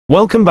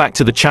Welcome back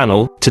to the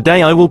channel.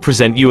 Today I will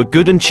present you a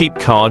good and cheap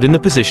card in the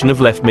position of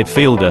left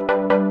midfielder.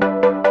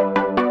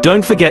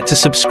 Don't forget to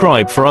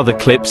subscribe for other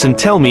clips and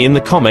tell me in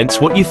the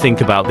comments what you think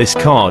about this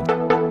card.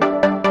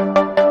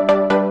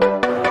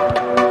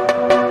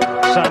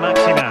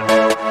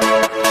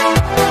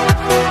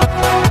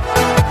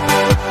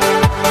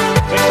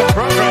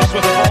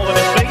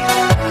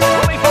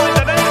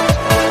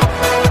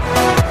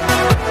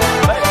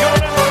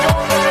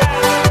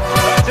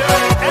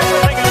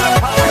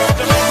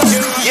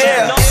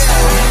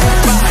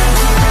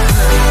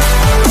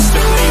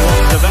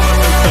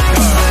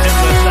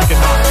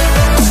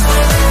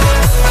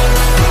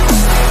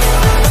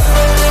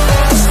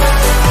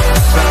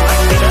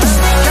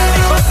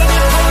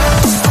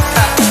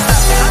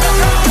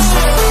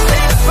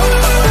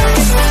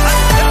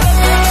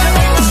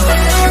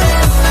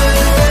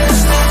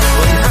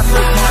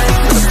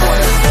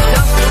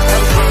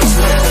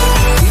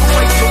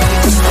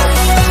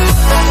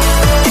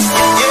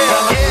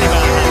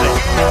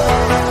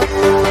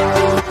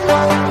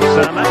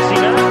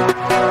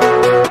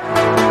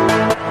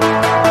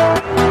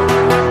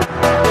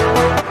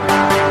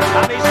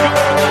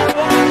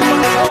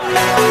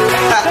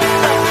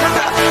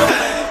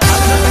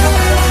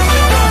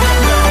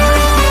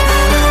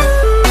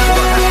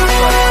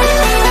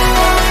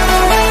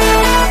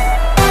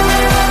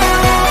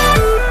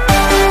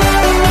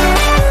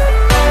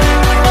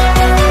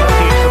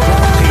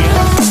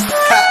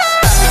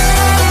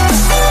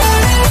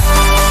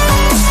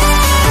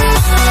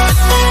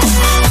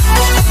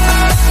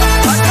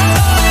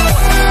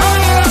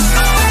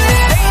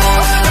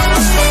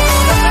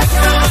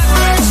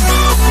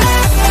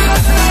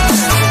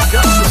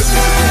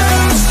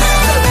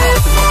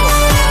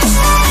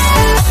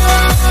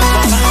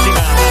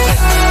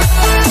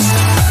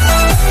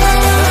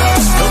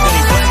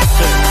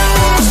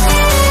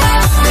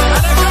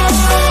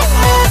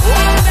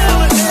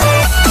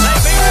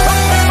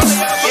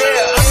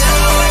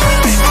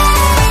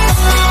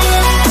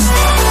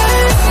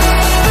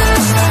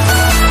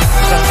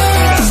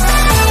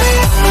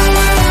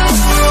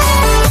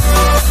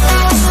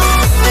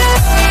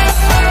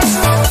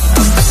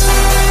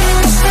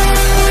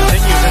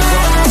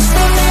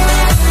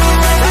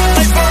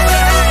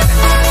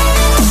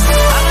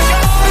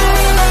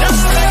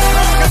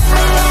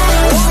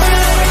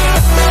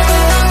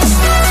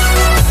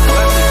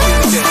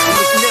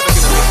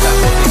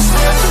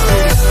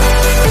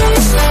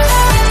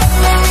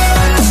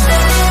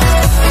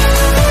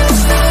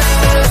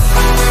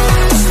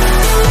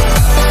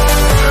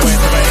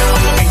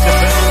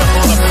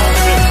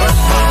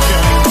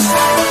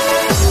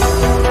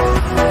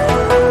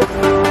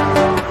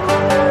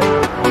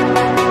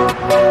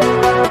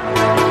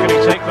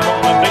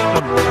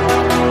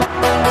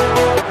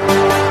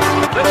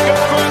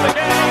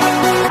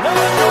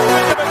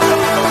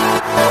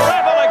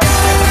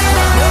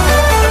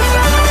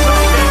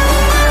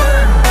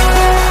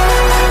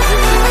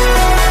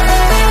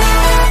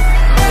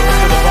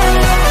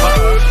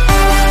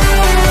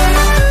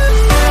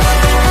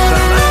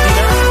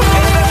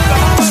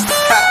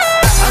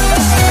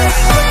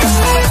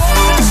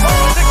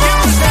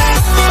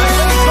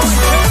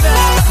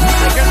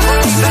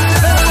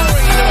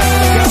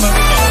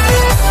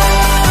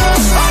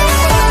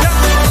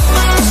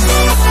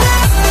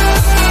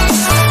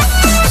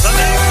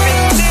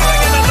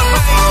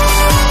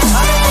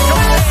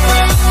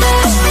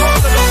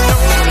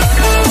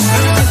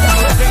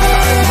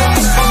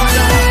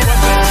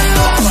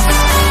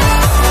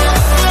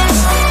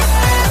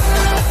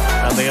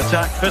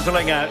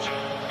 Fizzling out,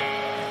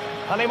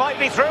 and he might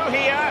be through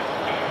here,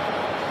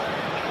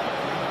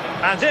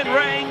 and in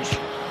range,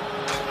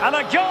 and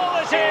a goal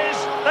it is.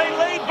 They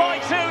lead by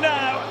 2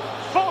 now,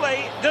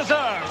 fully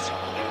deserved.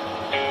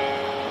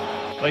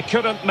 They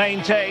couldn't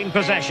maintain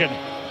possession.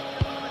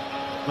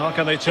 How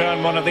can they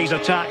turn one of these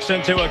attacks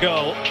into a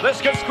goal? This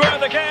could square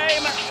the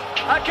game.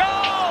 A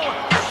goal!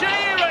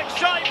 Sheer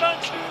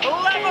excitement,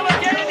 level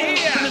again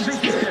here.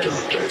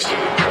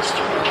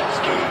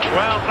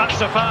 Well, that's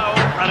a foul,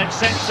 and it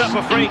sets up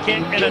a free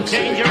kick in a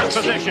dangerous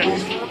position. And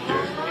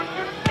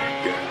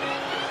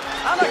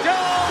a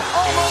goal,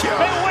 almost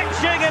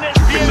bewitching in its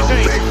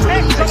beauty.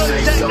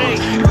 Excellent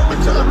technique.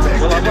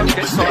 Well, I won't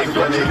get tired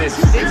watching this.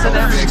 It's an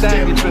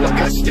outstanding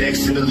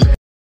finish.